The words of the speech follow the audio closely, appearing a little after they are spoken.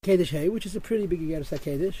Kedesh Hey, which is a pretty big Igeres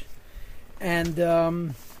HaKedesh. And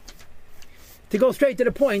to go straight to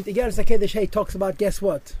the point, Igeres HaKedesh Hey talks about, guess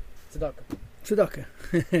what? Tzedakah.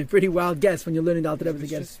 Pretty wild guess when you're learning the Alter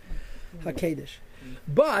Rebbe's Igeres HaKedesh.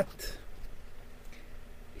 But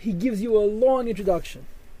he gives you a long introduction.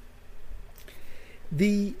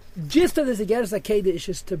 The gist of this Igeres HaKedesh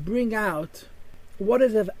is to bring out what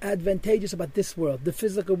is advantageous about this world, the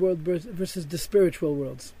physical world versus the spiritual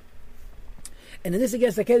worlds. And in this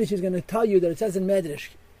Igeres HaKedesh, he's going to tell you that it says in Medrash,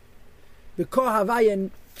 the Eibishter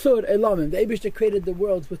created the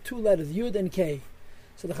worlds with two letters, Yud and K.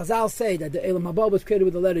 So the Chazal say that the Elam Haba was created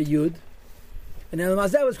with the letter Yud, and Elam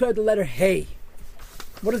Hazeh was created with the letter Hey.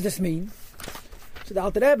 What does this mean? So the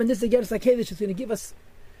Alter Rebbe in this Igeres HaKedesh is going to give us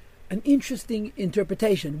an interesting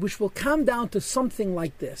interpretation, which will come down to something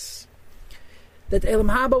like this: that Elam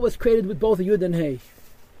Haba was created with both Yud and Hey.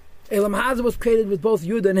 Elam Hazeh was created with both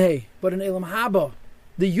Yud and Hey, but in Elam Haba,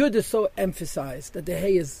 the Yud is so emphasized that the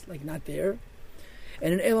Hey is like not there.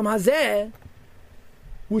 And in Elam Hazeh,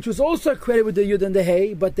 which was also created with the Yud and the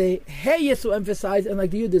Hey, but the Hey is so emphasized and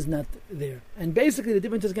like the Yud is not there. And basically the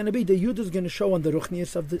difference is going to be the Yud is going to show on the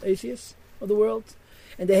Ruchnius of the Asius of the world,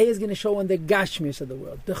 and the Hey is going to show on the Gashmius of the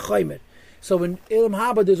world, the Chaymer. So in Elam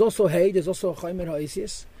Haba there's also Hey, there's also Chaymer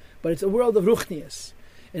HaAsius, but it's a world of Ruchnius.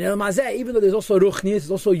 In Elam Hazeh, even though there's also Ruchnius, there's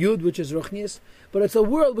also Yud, which is Ruchnius, but it's a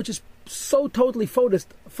world which is so totally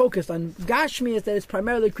focused on Gashmius that it's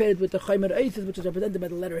primarily created with the Chaymer HaAsius, which is represented by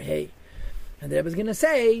the letter Hey. And the Rebbe is going to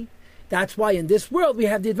say, that's why in this world we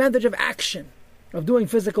have the advantage of action, of doing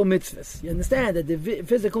physical mitzvahs. You understand that the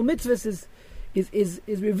physical mitzvahs is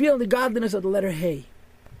revealing the godliness of the letter Hey.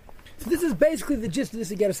 So this is basically the gist of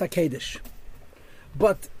this Igeres HaKedesh.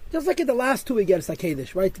 But just like in the last two Igeres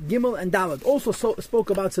HaKedesh, right? Gimel and Dalet also spoke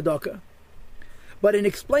about tzedakah. But in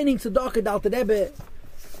explaining tzedakah, the Alter Rebbe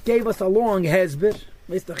gave us a long hezber.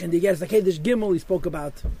 In the Igeres HaKedesh Gimel, he spoke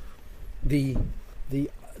about the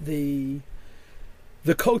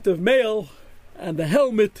coat of mail and the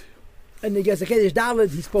helmet. And in the Igeres HaKedesh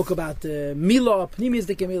Dalet, he spoke about Milah, Pnimius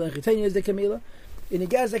de Kamila, and Chitonius de Kamila. In the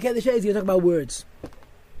Igeres HaKedesh, he's going to talk about words.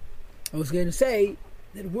 I was going to say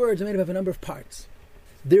that words are made up of a number of parts.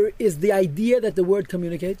 There is the idea that the word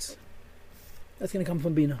communicates. That's going to come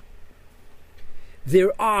from Bina.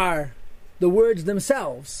 There are the words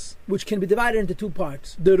themselves, which can be divided into two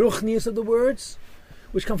parts. The Ruchnius of the words,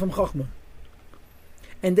 which come from Chochmah.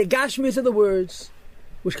 And the Gashmius of the words,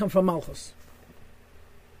 which come from Malchus.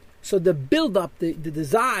 So the build-up, the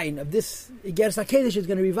design of this Igeres HaKedesh is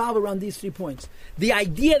going to revolve around these 3 points. The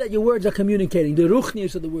idea that your words are communicating, the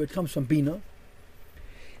Ruchnius of the word, comes from Bina.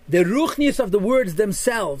 The Ruchnius of the words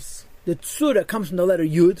themselves, the Tzura, comes from the letter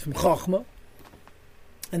Yud, from Chochmah.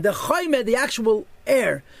 And the Chaymer, the actual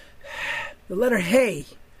air, the letter Hey,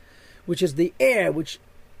 which is the air which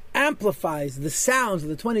amplifies the sounds of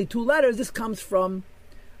the 22 letters, this comes from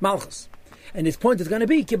Malchus. And his point is going to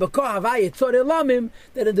be that in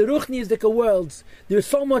the Ruchnius worlds, there's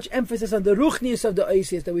so much emphasis on the Ruchnius of the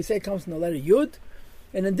Asius that we say it comes from the letter Yud.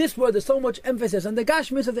 And in this world, there's so much emphasis on the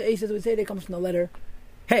Gashmius of the Asius that we say it comes from the letter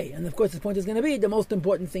Hey. And of course, his point is going to be the most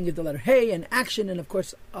important thing is the letter Hey and action. And of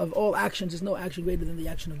course, of all actions, there's no action greater than the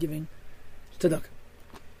action of giving tzedakah.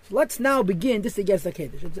 So let's now begin this Igeres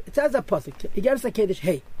HaKedesh. It says a pasuk, Igeres HaKedesh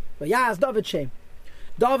Hey. Vayaz David Shem.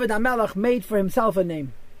 David HaMelech made for himself a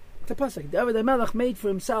name. It's a pasuk. David HaMelech made for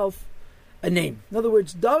himself a name. In other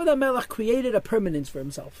words, David HaMelech created a permanence for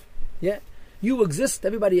himself. Yeah, you exist.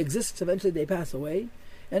 Everybody exists. Eventually, they pass away,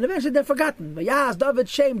 and eventually they're forgotten. Vayaz David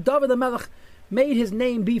Shem. David HaMelech made his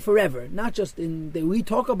name be forever. Not just in the we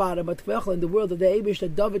talk about it, but in the world of the Eibush,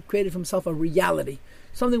 that David created for himself a reality,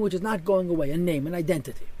 something which is not going away, a name, an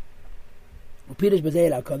identity. Pirish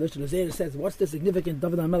B'Zeir HaKadosh, the Zeir says, what's the significance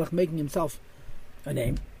of David HaMelech making himself a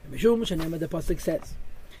name? Mishum Shenem, the pasuk says.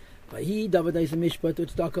 David HaMelech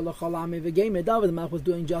was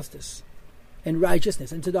doing justice and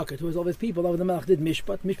righteousness and tzedakah towards all his people. David HaMelech did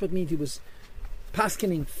mishpat. Mishpat means he was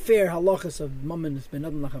paskening fair halachas of mammon ben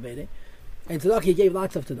adam lachavere, and tzedakah he gave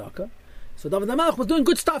lots of tzedakah. So David HaMelech was doing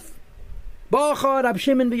good stuff. Bachar Rab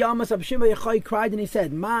Shimon b'Yamas, Rab Shimon Yochai cried and he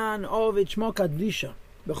said, Man ovid shmo kadisha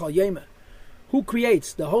b'chol yema. Who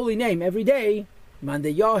creates the holy name every day? Man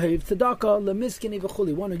de yahiv tzedakah lemiskini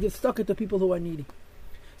v'chuli. One who gives tzedakah to people who are needy.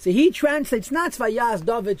 So he translates not Vayaz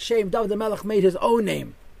David Shem, David HaMelech made his own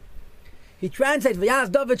name. He translates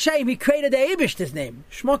Vayaz David Shem, he created the Eibishter's name,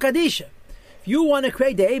 Shmo Kadisha. If you want to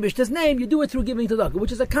create the Eibishter's name, you do it through giving tzedakah,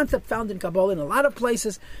 which is a concept found in Kabbalah in a lot of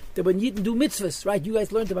places, that when you do mitzvahs, right, you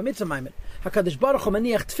guys learned about mitzvah maimed. HaKadosh Baruch Hu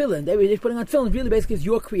maniach tefillin, they're putting on tefillin, really basically is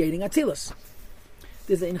you're creating Atzilus.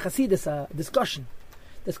 There's in Chassidus a discussion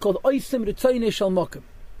that's called Oisim Ritzoynei Shel Mokim.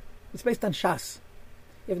 It's based on Shas.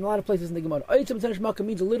 You have in a lot of places in the Gemara. Oitzim Tzenish Malka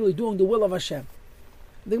means literally doing the will of Hashem.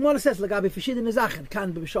 The Gemara says, Lagabi Fishidin Nezachen,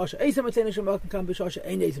 Kan B'Bishasha, Eisem Tzenish Malka, Kan B'Bishasha,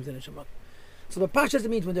 Ein Eisem Tzenish Malka. So the Pashas, it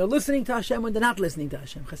means when they're listening to Hashem, when they're not listening to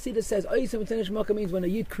Hashem. Chassidus says, Oitzim Tzenish Malka means when a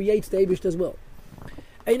Yid creates the Eibishter's will.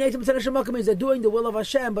 Ein Eisem Tzenish Malka means they're doing the will of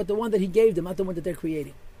Hashem, but the one that He gave them, not the one that they're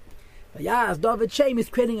creating. But Yaz, David Shem is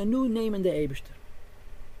creating a new name in the Eibishter.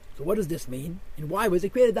 So what does this mean? And why was it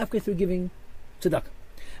created? After through giving tzedakah.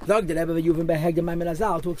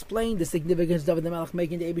 To explain the significance of David the Melech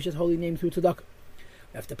making the Eibishter's holy name through tzedakah.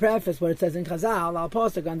 We have to preface what it says in Chazal, al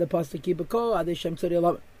pasuk on the pasuk Kibako Adishem Tzur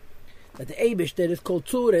Elamim, that the Eibishter is called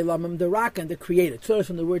Tzur Elamim, the rock and the creator. Tzur is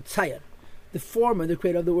from the word Tzayir, the former, the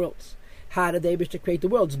creator of the worlds. How did the Eibishter create the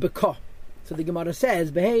worlds? Beko. So the Gemara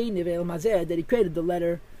says, Behei Nivel Mazeh, that He created the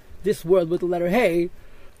letter, this world with the letter Hey,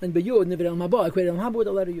 and Beyud Nivel Mabah, created Mabah with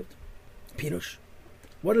the letter Yud. Pirush.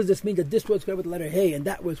 What does this mean that this word is created with the letter Hey and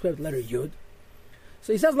that word is created with the letter Yud?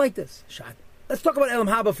 So he says like this. Let's talk about Elam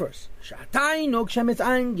Haba first.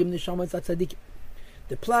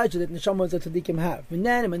 The pleasure that Neshamas and Tzaddikim have. And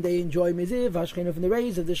then when they enjoy Miziv, Hashchina from the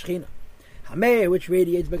rays of the Shechina. Hameh, which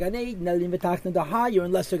radiates Gan Eden, the higher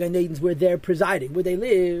and lesser Gan Edens where they're presiding, where they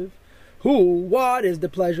live. What is the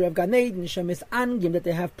pleasure of Gan Eden? Shemis Angim, that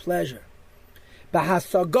they have pleasure.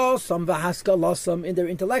 Bahasagosam v'haskalosam, in their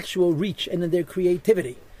intellectual reach and in their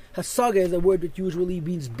creativity. Hasaga is a word that usually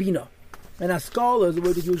means bina, and haskala is a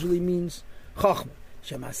word that usually means chachma.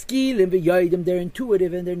 Shemaskilim v'yodim, they're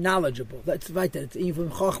intuitive and they're knowledgeable. That's right. It's even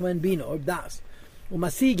from chachma and bina or das.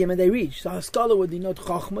 Umasigim, and they reach. So haskala would denote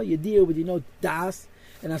chachma, yadir would denote das,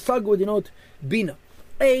 and hasaga would denote bina.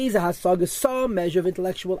 Eiz hasaga, some measure of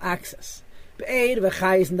intellectual access. Be'er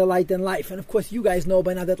v'chayis, in the light and life. And of course you guys know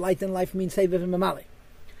by now that light and life means Seviv and Mamali.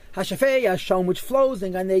 Hashafei Hasham, which flows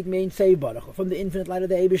in Gan Eden, means Sev Baruch, from the infinite light of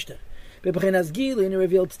the Eibishter. Be'bechinas Gil, in a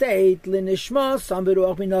revealed state, L'nishma, Sam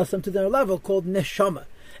Beruach Minasam, to their level called Neshama,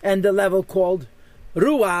 and the level called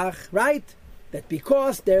Ruach, right? That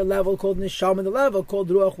because their level called Neshama and the level called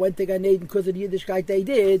Ruach went to Gan Eden because of the Yiddishkeit they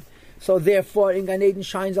did, so therefore in Gan Eden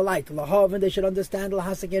shines a light. Lahav, and they should understand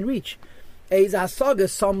Lahasik and reach. Eiz hasaga,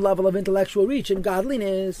 some level of intellectual reach and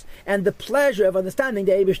godliness, and the pleasure of understanding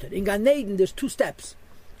the Eibishter. In Gan Eden, there's two steps: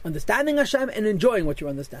 understanding Hashem and enjoying what you're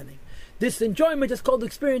understanding. This enjoyment is called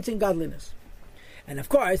experiencing godliness, and of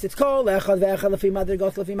course, it's called echad ve'echad lefi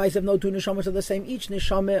madrigot lefi ma'asav. No two neshamas are the same. Each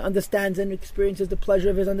neshama understands and experiences the pleasure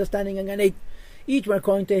of his understanding in Gan Eden. Each one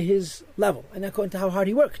according to his level and according to how hard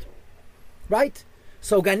he worked. Right?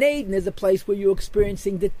 So Gan Eden is a place where you're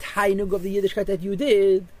experiencing the tainug of the Yiddishkeit that you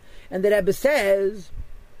did. And the Rebbe says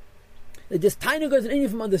that this tainug is an inyan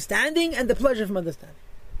from understanding and the pleasure from understanding.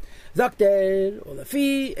 Therefore,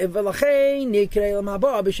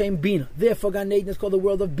 Gan Eden is called the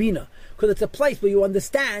world of Bina, because it's a place where you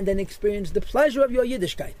understand and experience the pleasure of your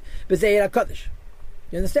Yiddishkeit.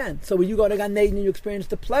 You understand? So when you go to Gan Eden, you experience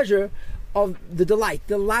the pleasure of the delight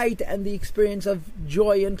and the experience of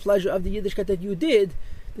joy and pleasure of the Yiddishkeit that you did.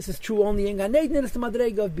 This is true only in Gan Eden, and it's the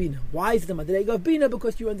Madrega of Bina. Why is it the Madrega of Bina?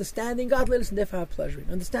 Because you're understanding godliness and therefore have pleasure.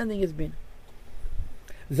 Understanding is Bina.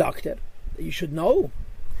 Zakter, you should know.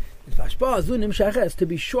 To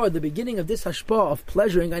be sure, the beginning of this hashpah of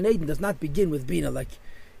pleasure in Gan Eden does not begin with Bina, like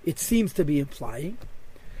it seems to be implying,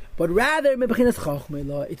 but rather,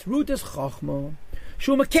 its root is Chachma,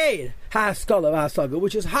 Shumakeir, Haskala, Vasaga,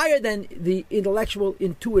 which is higher than the intellectual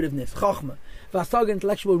intuitiveness, Chachma, Vasaga,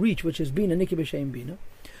 intellectual reach, which is Bina, Niki B'Shem Bina.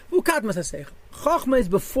 Chachma is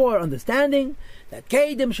before understanding, that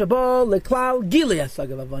Kedim Shabal Leklal Gili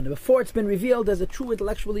Hasaga Vavana, before it's been revealed as a true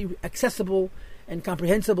intellectually accessible and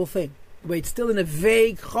comprehensible thing, where it's still in a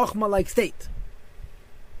vague Chachma-like state.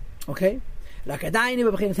 Okay?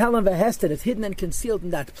 It's hidden and concealed in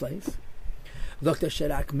that place. Just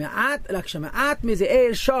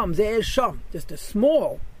a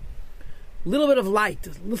small little bit of light,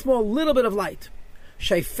 a small little bit of light.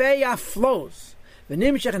 Sheifeya flows. And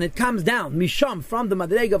it comes down, misham, from the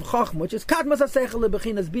madreg of Chachma, which is kadmas haseichel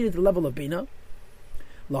lebechinas bina, to the level of bina.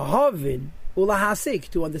 Lahavin ulahasik,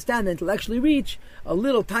 to understand and intellectually reach a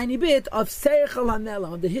little tiny bit of seichel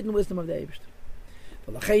hanela, of the hidden wisdom of the Eibishter.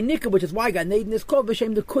 Which is why Gan Eden is called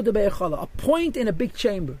b'shem the kuda be'echala, a point in a big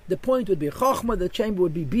chamber. The point would be Chachma, the chamber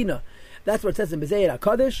would be bina. That's what it says in Bezeir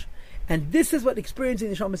HaKadosh, and this is what experiencing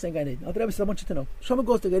the Neshama is in Gan Eden. I want you to know, Neshama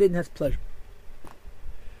goes to Gan Eden and has pleasure,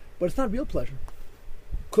 but it's not real pleasure.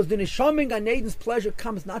 Because the Neshama in Gan Eden's pleasure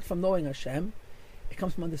comes not from knowing Hashem, it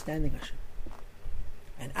comes from understanding Hashem.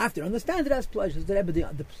 And after understanding it has pleasure,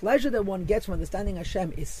 the pleasure that one gets from understanding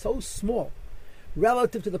Hashem is so small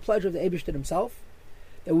relative to the pleasure of the Eibishter himself,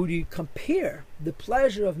 that when you compare the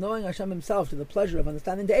pleasure of knowing Hashem Himself to the pleasure of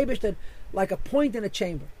understanding the Eibishter, like a point in a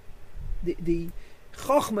chamber. The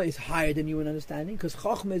Chochmah is higher than you in understanding, because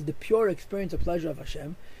Chochmah is the pure experience of pleasure of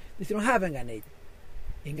Hashem. This you don't have in Gan Eden.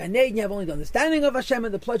 In Gan Eden you have only the understanding of Hashem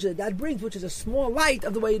and the pleasure that brings, which is a small light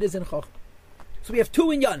of the way it is in Chochmah. So we have two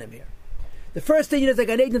inyanim here. The first thing is that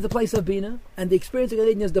Gan Eden is the place of Bina, and the experience of Gan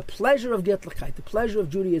Eden is the pleasure of Getlichkeit, the pleasure of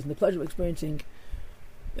Judaism, the pleasure of experiencing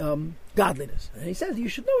godliness. And he says, you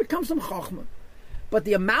should know it comes from Chochmah. But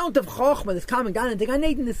the amount of Chochmah that's coming down into Gan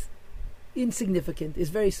Eden is insignificant, is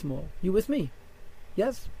very small. You with me?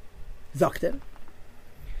 Yes? Zakter.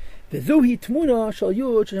 That's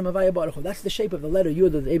the shape of the letter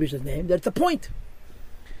Yud of the Eibishter's name, that it's a point.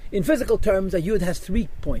 In physical terms, a Yud has 3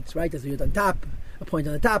 points, right? There's a Yud on top, a point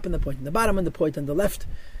on the top, and the point on the bottom, and the point on the left.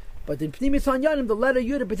 But in Pnimis Hanyanim, the letter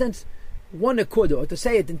Yud represents one akud, or to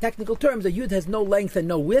say it in technical terms, a Yud has no length and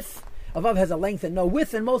no width. A Vav has a length and no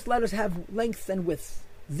width, and most letters have lengths and widths.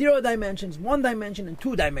 0 dimensions, 1 dimension, and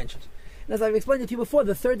 2 dimensions. And as I've explained it to you before,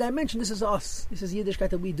 the 3rd dimension, this is us. This is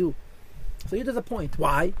Yiddishkeit that we do. So Yud is a point.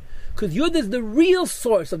 Why? Because Yud is the real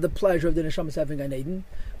source of the pleasure of the Neshama having Gan Eden,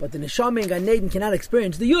 but the Neshama in Gan Eden cannot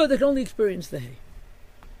experience the Yud, they can only experience the Hey.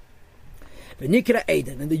 V'nikra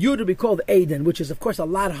Eden, and the Yud will be called Eden, which is of course a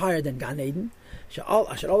lot higher than Gan Eden. All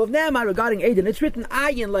of them are regarding Eden. It's written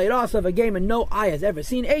Ayin Leiras of a game, and no eye has ever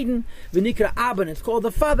seen Eden. V'nikra Aban, it's called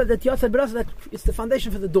the father that Yosef Brasa, that it's the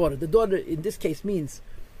foundation for the daughter. The daughter in this case means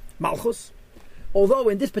Malchus. Although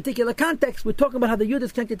in this particular context, we're talking about how the Yud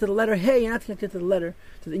is connected to the letter Hey and not connected to the letter,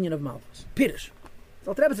 to the Inyan of Malchus. Pirish.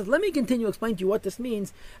 So the Rebbe says, let me continue to explain to you what this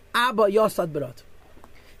means. Abba Yosad Berat.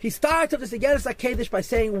 He starts off the Segeres HaKedesh by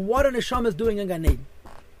saying what a Neshama is doing in Gan Eden.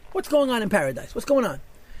 What's going on in paradise? What's going on?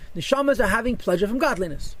 Neshamas are having pleasure from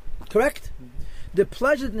godliness. Correct? The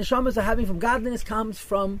pleasure that Neshamas are having from godliness comes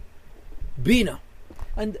from Bina.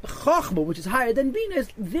 And Chochmah, which is higher than Bina, is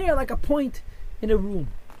there like a point in a room.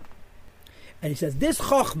 And he says, this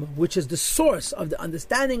Chochmah, which is the source of the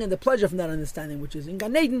understanding and the pleasure from that understanding, which is in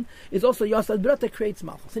Gan Eden, is also Yosad Berat that creates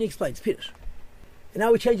Malchus. And he explains, Pirish. And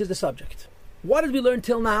now he changes the subject. What did we learn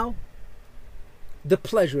till now? The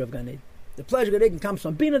pleasure of Gan Eden. The pleasure of Gan Eden comes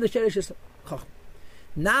from Bina, the Sheresh is Chochmah.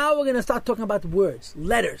 Now we're going to start talking about words,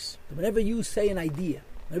 letters. Whenever you say an idea,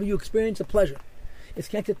 whenever you experience a pleasure, it's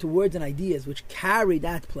connected to words and ideas which carry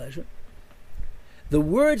that pleasure. The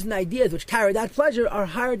words and ideas which carry that pleasure are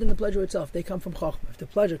higher than the pleasure itself. They come from Chochmah. If the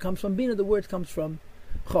pleasure comes from Bina, the words comes from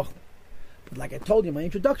Chochmah. But like I told you in my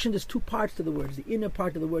introduction, there's 2 parts to the words. The inner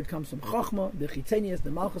part of the word comes from Chochmah. The Chitzenius,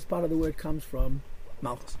 the Malchus part of the word comes from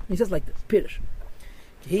Malchus. He says like this, Pirish.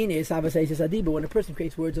 When a person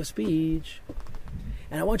creates words of speech,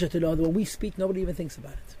 and I want you to know that when we speak, nobody even thinks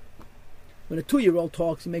about it. When a 2-year-old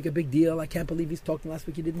talks, you make a big deal. I can't believe he's talking last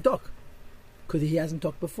week. He didn't talk. Because he hasn't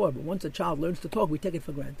talked before. But once a child learns to talk, we take it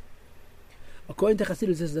for granted. According to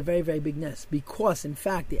Chassidus, this is a very, very big ness. Because, in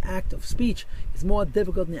fact, the act of speech is more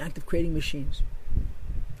difficult than the act of creating machines.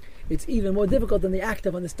 It's even more difficult than the act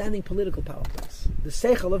of understanding political power plays. The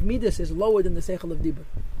seichel of Midas is lower than the seichel of Dibur.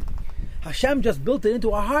 Hashem just built it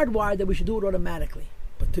into our hardwire that we should do it automatically.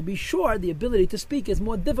 But to be sure, the ability to speak is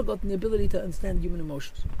more difficult than the ability to understand human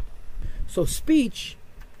emotions. So speech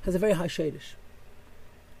has a very high shadish.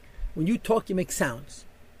 When you talk, you make sounds.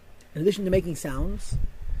 In addition to making sounds,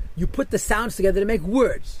 you put the sounds together to make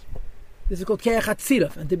words. This is called Keach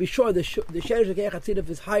HaTziraf. And to be sure, the shadish of Keach HaTziraf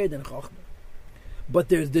is higher than Chochmah. But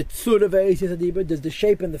there's the tzur of Eishes Adibur, there's the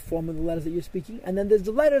shape and the form of the letters that you're speaking, and then there's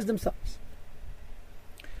the letters themselves.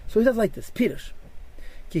 So he says like this, Pirush.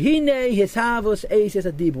 When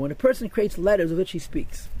a person creates letters of which he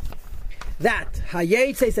speaks, that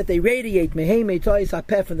Hayet says that they radiate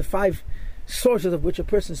from the 5 sources of which a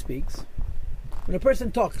person speaks. When a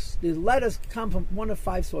person talks, the letters come from one of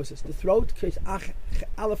 5 sources. The throat creates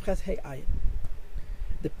Aleph Ches Hey Ayin.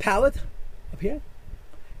 The palate up here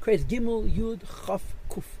creates Gimel Yud Chaf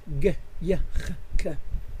Kuf Ge Ye Ch Ke.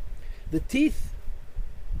 The teeth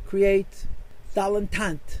create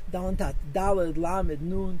Dalantat, Dalad, Lamed,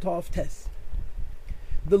 Nun, Tov, Tes.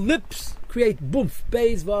 The lips create Bumf,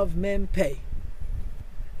 Beis, Vav, Mem, Pei.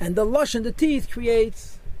 And the lush and the teeth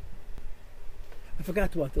creates, I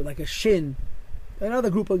forgot what, like a shin, another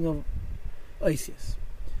grouping of Oisius.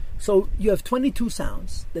 So you have 22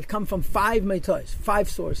 sounds that come from 5 meitzahs, 5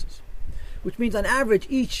 sources. Which means on average,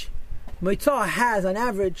 each meitzah has on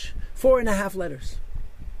average 4.5 letters.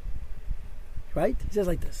 Right? He says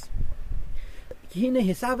like this. When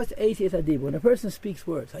a person speaks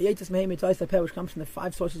words, which comes from the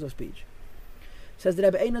 5 sources of speech, says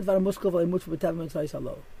that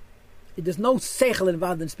there's no seichel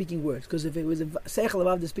involved in speaking words, because if it was a seichel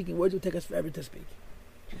involved in speaking words, it would take us forever to speak.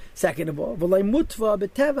 Second of all, v'lay mutva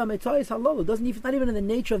beteva metayis halolu. It's not even in the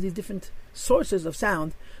nature of these different sources of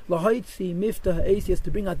sound. Lahaitzi mifta ha'esias,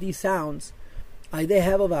 to bring out these sounds. They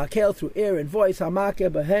have of akel through air and voice. Hamake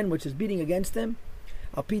behen, which is beating against them.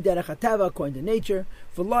 Alpi derech hateva, according to nature.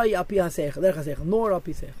 V'lay alpi haseichel, derech haseichel, nor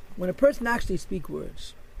alpi seichel. When a person actually speaks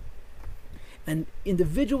words, and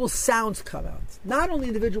individual sounds come out, not only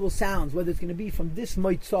individual sounds, whether it's going to be from this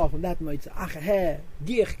moitzah, from that moitzah, acheh,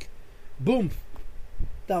 gich, boom,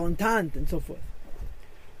 talentant, and so forth,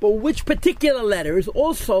 but which particular letter is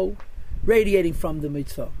also radiating from the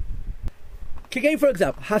mitzvah. Again, for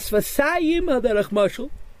example, hasvasayim aderech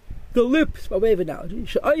mashal, the lips, by way of analogy,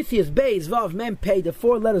 she'oithias beis vav mem pei, the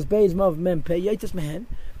four letters beis vav mem pei, yaitas mehen,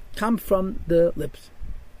 come from the lips.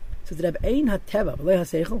 So the Rebbe ein hateva v'lei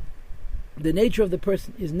haseichel. The nature of the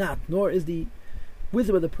person is not, nor is the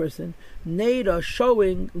wisdom of the person, neida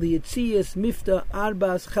showing lietzias mifta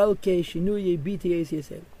arbas chalke shinuye b'tiyes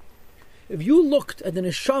yesel. If you looked at the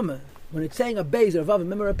neshama when it's saying a beis or a vav and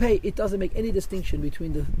mem or a pei, it doesn't make any distinction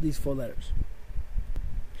between these four letters.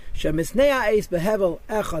 Shemisnea eis behevel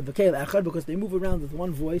echad v'keil echad, because they move around with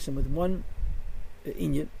one voice and with one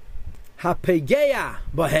inyan. Hapegeya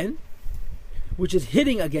bahen, which is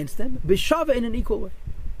hitting against them, b'shava, in an equal way.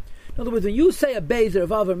 In other words, when you say a beis or a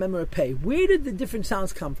vav or a mem or a pei, where did the different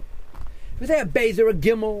sounds come from? If we say a beis or a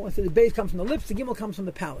gimel, I say the beis comes from the lips, the gimel comes from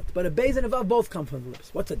the palate. But a beis and a vav both come from the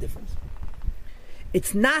lips. What's the difference?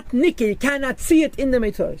 It's not nikki, you cannot see it in the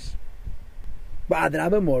mitzvahs. But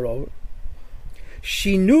adrabah, moreover,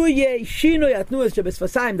 shinuye atnuas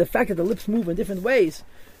shebesfasayim, the fact that the lips move in different ways,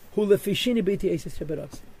 hu lefishini b'ti eses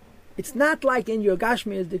sheberatz. It's not like in your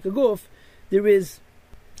gashmi as dikaguf, there is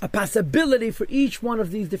a possibility for each one of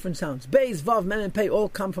these different sounds. Beis, vav, mem, and pei all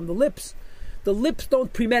come from the lips. The lips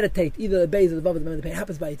don't premeditate either the beis or the vav or the mem or the pei. It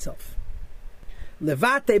happens by itself.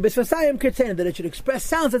 Levate besvasayim kertzein, that it should express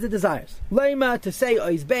sounds as it desires. Leima, to say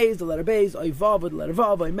ois beis, the letter beis, oi vav, the letter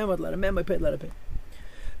vav, oi mem, the letter mem, oi pei, the letter pei.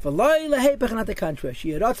 V'loi lehepech, not the contrary.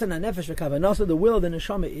 She'iratzan ha'nefesh v'kavanasa, the will of the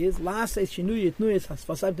neshama is la'aseh shinuyit nuyis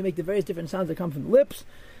hasvasayim, to make the various different sounds that come from the lips.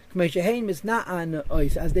 As they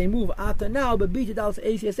move after now, but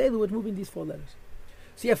it's moving these four letters.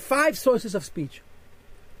 So you have 5 sources of speech.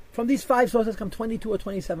 From these 5 sources come 22 or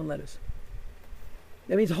 27 letters.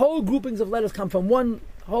 That means whole groupings of letters come from one,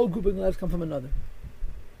 whole grouping of letters come from another.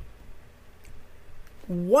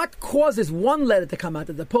 What causes one letter to come out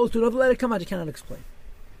as opposed to another letter to come out, you cannot explain.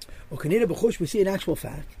 We see an actual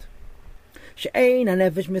fact. A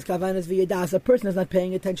person is not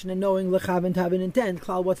paying attention and knowing lechavin to have an intent,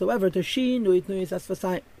 klal whatsoever, to shinuyit nuyis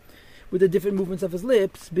asfasayim, with the different movements of his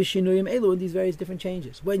lips, bishinuyim elu, in these various different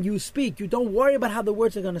changes. When you speak, you don't worry about how the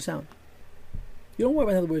words are going to sound. You don't worry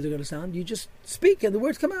about how the words are going to sound. You just speak and the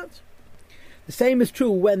words come out. The same is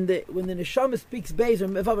true when the neshama speaks beis or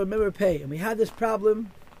vav or mem or pei, and we have this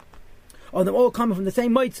problem. Or them all coming from the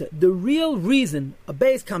same mitzvah. The real reason a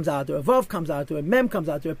beis comes out, or a vav comes out, or a mem comes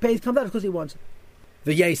out, or a pei comes out is because he wants it.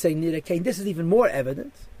 This is even more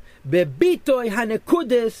evidence. Bebitoi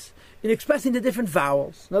hanekudis, in expressing the different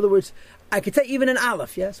vowels. In other words, I could say even an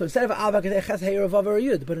aleph, yeah? So instead of aleph, I could say ches, hey, or vav, or a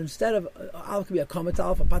yud. But instead of aleph, could be a komet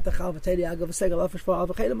aleph, a patach aleph, a tedi agav, a segel aleph, a shvar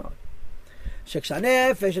aleph, a chelim aleph.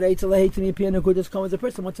 Shekshanef, the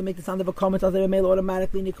person wants to make the sound of a komet, as they may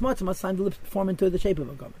automatically nikmat, must sign the lips form into the shape of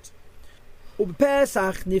a komet.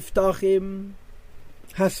 Ubepesach niftachim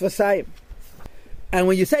hasvasayim. And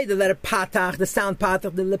when you say the letter patach, the sound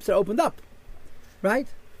patach, the lips are opened up. Right?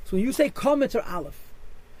 So when you say komet or aleph,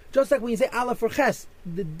 just like when you say aleph or ches,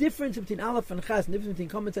 the difference between aleph and ches, and the difference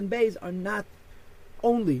between komets and beis are not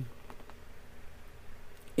only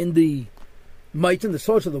in the might and the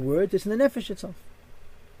source of the word, it's in the nefesh itself.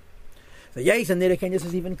 The yes and nireken, this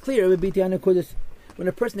is even clearer with b'tiana kudus, when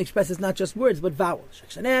a person expresses not just words but vowels.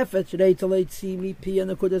 The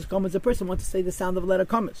person wants to say the sound of a letter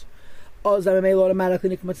komas.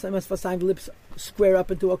 Automatically the lips square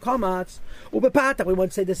up into a komas. We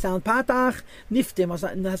want to say the sound patach. Niftim,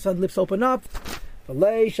 lips open up.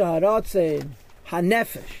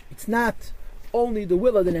 It's not only the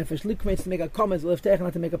will of the nefesh, likmates to make a komas,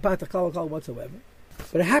 not to make a patach, kal whatsoever.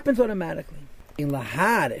 But it happens automatically. In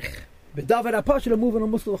laharich. This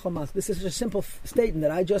is a simple statement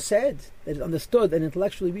that I just said, that is understood and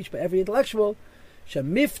intellectually reached by every intellectual.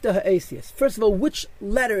 First of all, which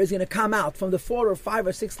letter is going to come out from the 4 or 5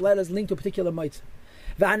 or 6 letters linked to a particular mitzvah?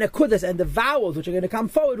 And the vowels which are going to come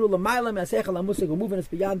forward will move us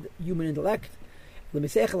beyond human intellect.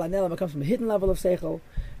 It comes from a hidden level of seichel.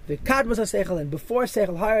 And before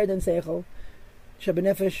seichel, higher than seichel.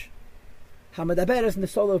 Shabbenefesh, hamadaberes, and the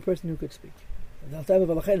soul of a person who could speak.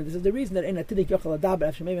 This is the reason that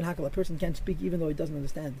a person can't speak even though he doesn't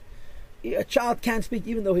understand. A child can't speak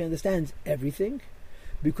even though he understands everything,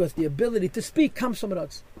 because the ability to speak comes from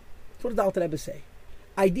Ratz. That's what the Alter Rebbe say.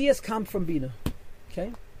 Ideas come from Bina.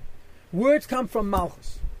 Okay? Words come from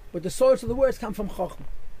Malchus. But the source of the words come from Chochmah.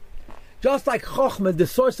 Just like Chochmah, the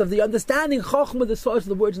source of the understanding, Chochmah, the source of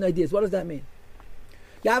the words and ideas. What does that mean?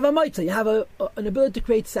 You have a mitzvah, you have an ability to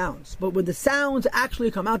create sounds. But when the sounds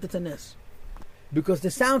actually come out, it's a nes. Because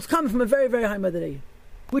the sounds come from a very, very high Madarei.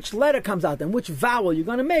 Which letter comes out then? Which vowel you're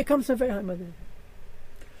going to make comes from a very high Madarei.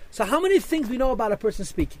 So how many things we know about a person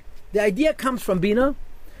speaking? The idea comes from Bina,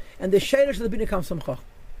 and the shadish of the Bina comes from Chochmah.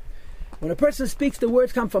 When a person speaks, the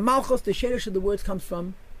words come from Malchus, the shadish of the words comes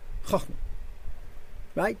from Chochmah.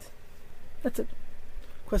 Right? That's it.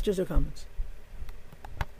 Questions or comments?